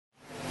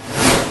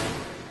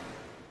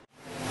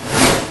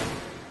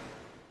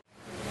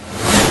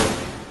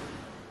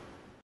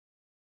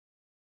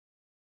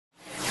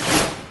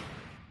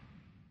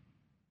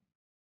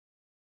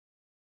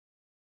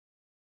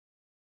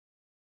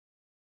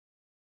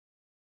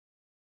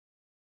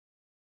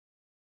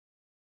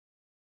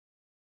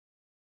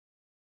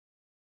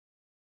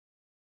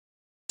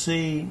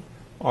See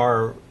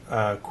are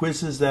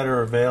quizzes that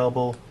are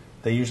available.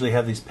 They usually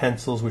have these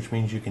pencils, which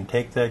means you can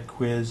take that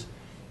quiz.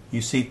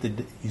 You see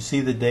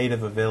the date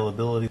of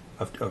availability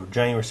of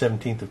January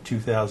 17th of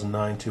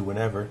 2009 to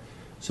whenever.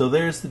 So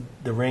there's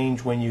the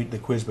range when the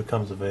quiz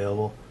becomes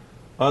available.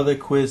 Other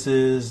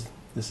quizzes,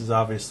 this is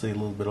obviously a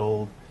little bit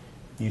old.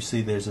 You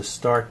see there's a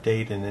start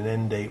date and an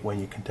end date when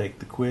you can take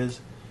the quiz.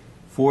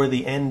 For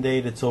the end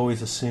date, it's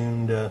always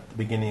assumed at the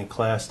beginning of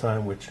class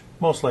time, which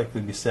most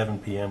likely would be 7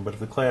 p.m. But if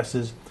the class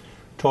is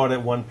taught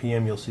at 1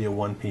 p.m., you'll see a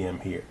 1 p.m.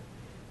 here.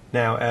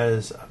 Now,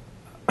 as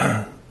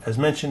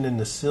mentioned in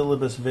the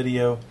syllabus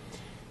video,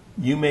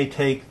 you may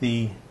take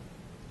the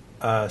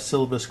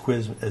syllabus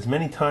quiz as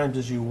many times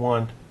as you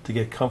want to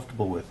get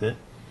comfortable with it.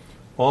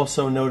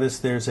 Also notice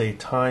there's a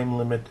time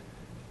limit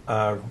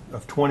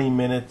of 20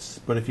 minutes,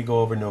 but if you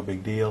go over, no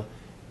big deal.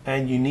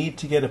 And you need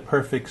to get a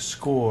perfect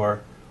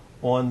score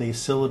on the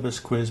syllabus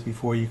quiz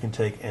before you can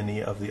take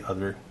any of the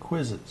other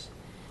quizzes.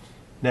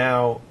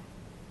 Now,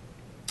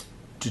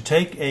 to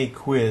take a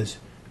quiz,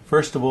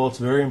 first of all, it's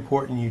very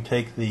important you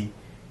take the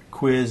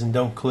quiz and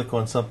don't click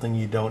on something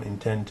you don't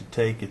intend to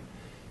take.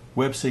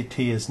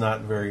 WebCT is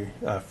not very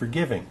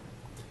forgiving.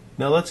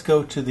 Now let's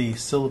go to the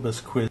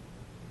syllabus quiz.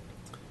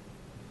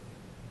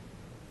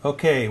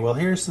 Okay, well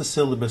here's the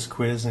syllabus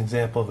quiz, an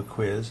example of a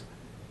quiz.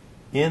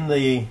 Let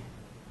me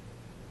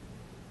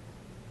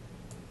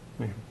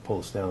pull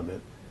this down a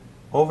bit.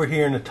 Over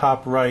here in the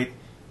top right,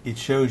 it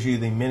shows you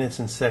the minutes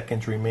and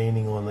seconds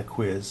remaining on the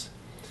quiz.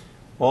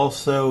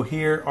 Also,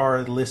 here are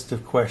a list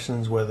of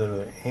questions,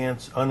 whether they're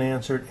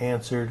unanswered,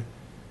 answered,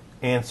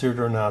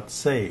 or not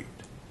saved.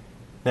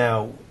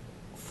 Now,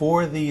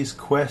 for these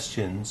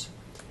questions,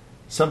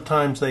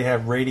 sometimes they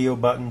have radio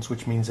buttons,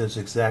 which means there's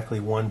exactly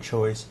one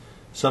choice.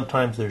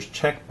 Sometimes there's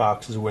check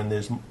boxes when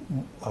there's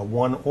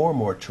one or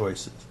more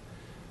choices.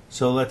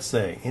 So let's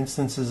say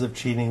instances of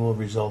cheating will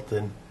result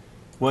in,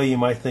 well, you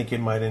might think it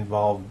might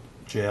involve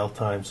jail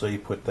time, so you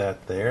put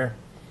that there.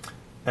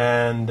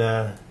 And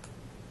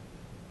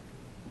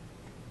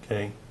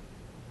okay,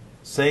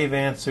 save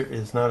answer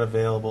is not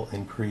available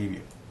in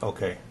preview.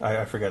 Okay,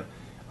 I forgot.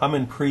 I'm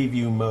in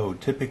preview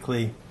mode.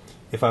 Typically,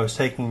 if I was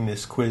taking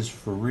this quiz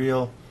for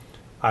real,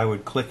 I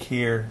would click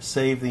here,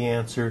 save the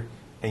answer,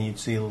 and you'd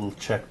see a little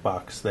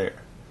checkbox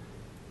there.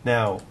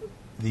 Now,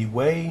 the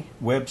way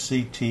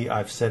WebCT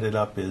I've set it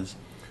up is,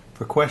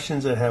 for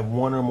questions that have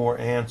one or more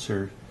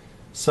answers,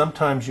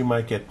 sometimes you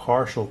might get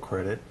partial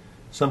credit,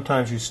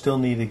 sometimes you still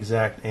need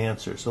exact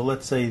answer. So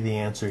let's say the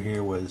answer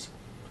here was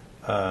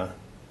A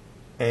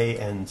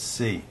and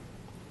C.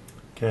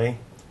 Okay?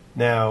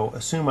 Now,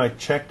 assume I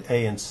checked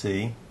A and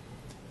C,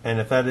 and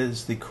if that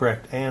is the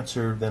correct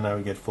answer, then I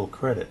would get full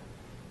credit.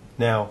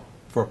 Now,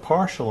 for a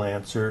partial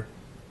answer,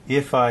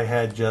 if I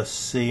had just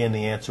C and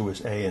the answer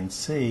was A and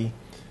C,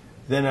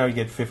 then I would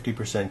get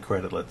 50%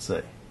 credit, let's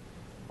say.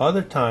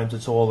 Other times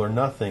it's all or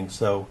nothing,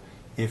 so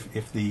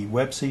if the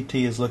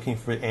WebCT is looking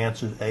for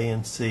answers A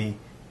and C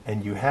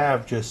and you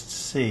have just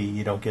C,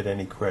 you don't get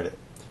any credit.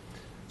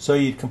 So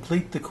you'd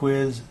complete the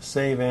quiz,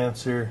 save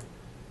answer,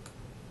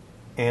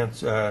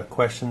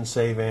 question,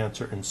 save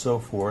answer, and so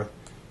forth.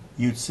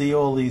 You'd see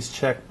all these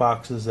check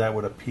boxes that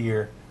would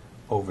appear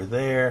over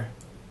there,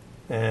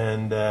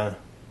 and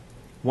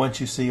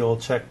once you see all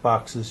check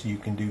boxes, you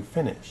can do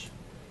finish.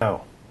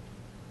 Now,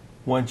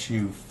 once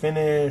you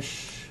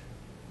finish,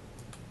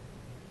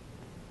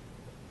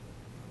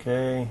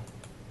 okay,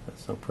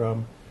 that's no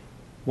problem.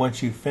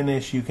 Once you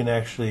finish, you can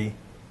actually,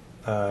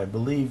 I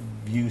believe,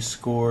 view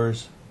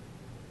scores.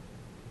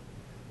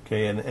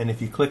 Okay, and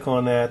if you click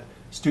on that,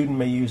 student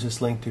may use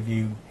this link to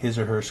view his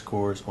or her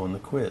scores on the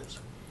quiz.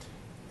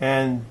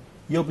 And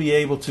you'll be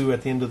able to,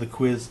 at the end of the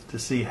quiz, to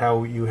see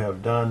how you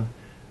have done,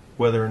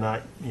 whether or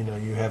not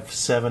you have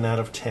 7 out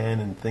of 10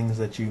 and things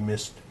that you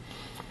missed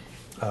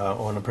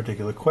on a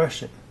particular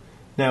question.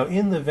 Now,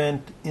 in the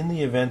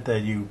event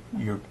that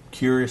you're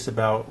curious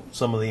about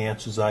some of the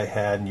answers I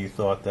had, and you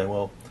thought that,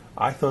 well,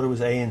 I thought it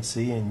was A and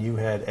C, and you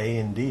had A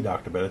and D,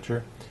 Dr.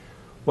 Betticher.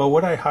 Well,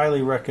 what I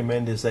highly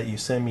recommend is that you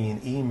send me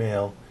an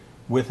email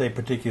with a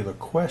particular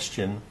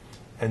question,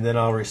 and then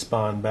I'll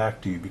respond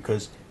back to you,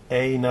 because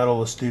A, not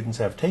all the students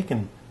have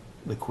taken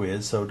the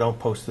quiz, so don't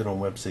post it on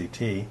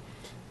WebCT,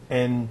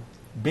 and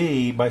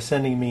B, by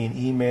sending me an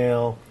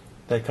email,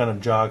 that kind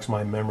of jogs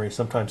my memory.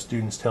 Sometimes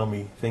students tell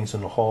me things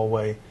in the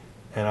hallway,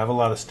 and I have a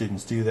lot of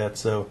students do that,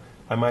 so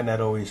I might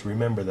not always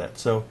remember that.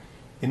 So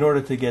in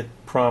order to get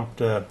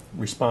prompt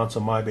response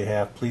on my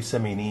behalf, please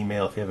send me an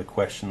email if you have a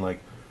question, like,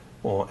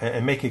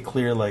 and make it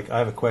clear, like, I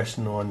have a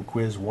question on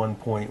quiz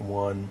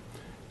 1.1,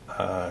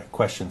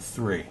 question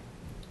 3.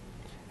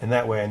 And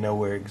that way I know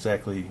where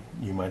exactly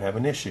you might have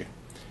an issue.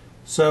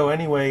 So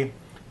anyway,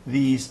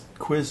 these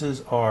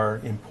quizzes are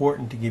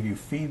important to give you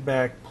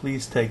feedback.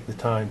 Please take the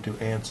time to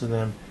answer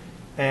them.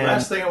 And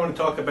last thing I want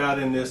to talk about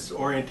in this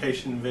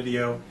orientation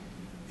video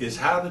is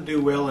how to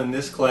do well in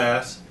this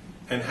class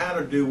and how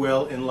to do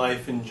well in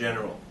life in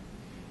general.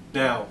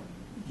 Now,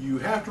 you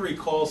have to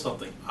recall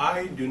something.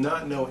 I do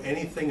not know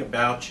anything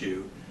about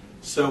you,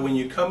 so when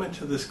you come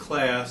into this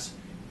class,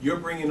 you're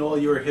bringing all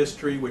your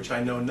history, which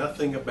I know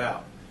nothing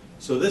about.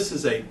 So this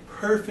is a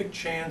perfect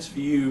chance for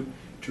you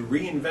to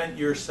reinvent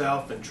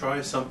yourself and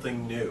try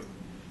something new.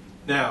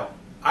 Now,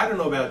 I don't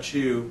know about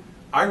you,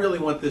 I really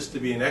want this to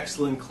be an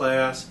excellent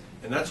class,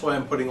 and that's why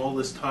I'm putting all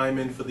this time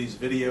in for these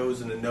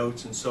videos and the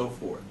notes and so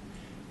forth.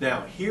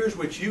 Now, here's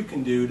what you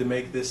can do to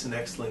make this an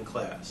excellent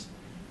class.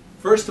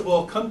 First of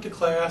all, come to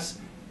class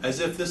as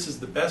if this is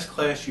the best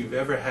class you've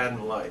ever had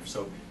in life.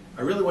 So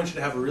I really want you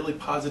to have a really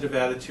positive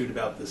attitude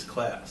about this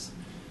class.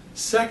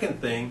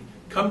 Second thing,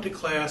 come to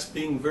class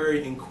being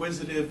very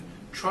inquisitive.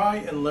 Try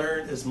and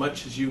learn as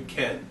much as you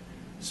can.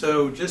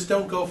 So just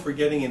don't go for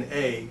getting an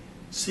A.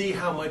 See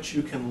how much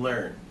you can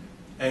learn.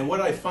 And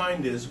what I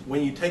find is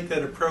when you take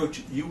that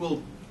approach, you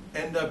will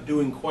end up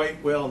doing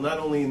quite well, not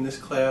only in this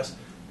class,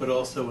 but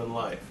also in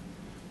life.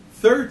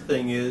 Third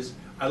thing is,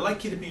 I'd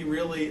like you to be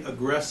really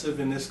aggressive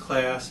in this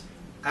class,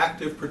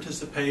 active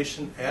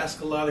participation,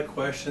 ask a lot of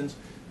questions,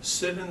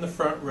 sit in the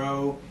front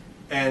row,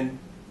 and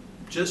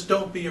just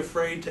don't be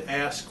afraid to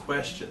ask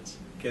questions.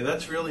 Okay,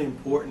 that's really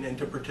important, and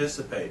to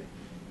participate.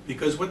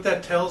 Because what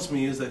that tells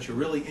me is that you're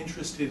really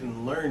interested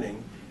in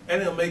learning,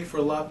 and it'll make for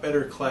a lot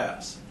better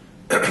class.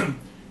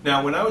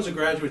 Now, when I was a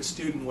graduate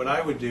student, what I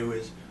would do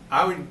is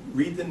I would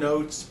read the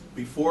notes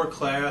before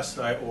class,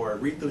 or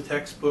read the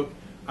textbook.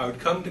 I would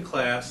come to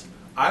class,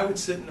 I would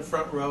sit in the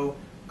front row,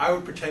 I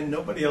would pretend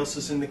nobody else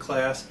is in the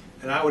class,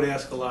 and I would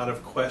ask a lot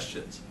of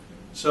questions.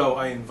 So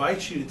I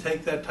invite you to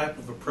take that type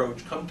of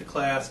approach, come to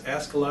class,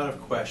 ask a lot of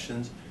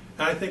questions,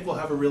 and I think we'll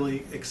have a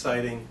really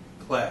exciting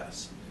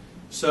class.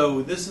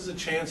 So this is a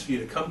chance for you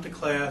to come to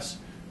class,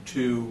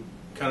 to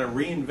kind of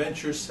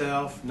reinvent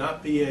yourself,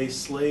 not be a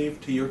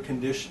slave to your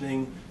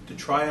conditioning, to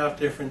try out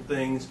different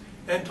things,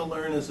 and to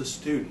learn as a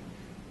student.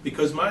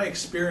 Because my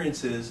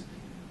experience is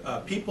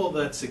people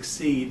that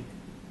succeed,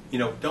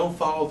 don't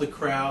follow the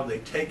crowd, they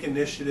take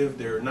initiative,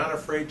 they're not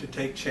afraid to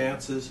take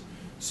chances.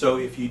 So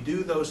if you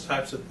do those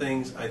types of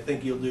things, I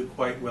think you'll do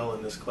quite well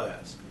in this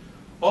class.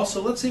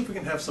 Also, let's see if we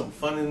can have some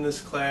fun in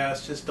this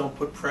class. Just don't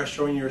put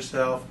pressure on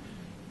yourself.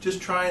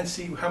 Just try and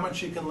see how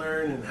much you can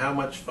learn and how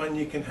much fun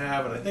you can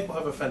have, and I think we'll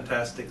have a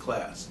fantastic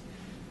class.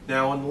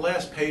 Now, on the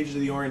last page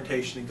of the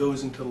orientation, it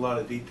goes into a lot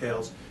of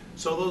details,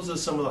 so those are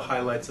some of the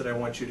highlights that I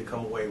want you to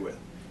come away with.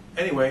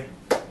 Anyway,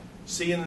 see you in the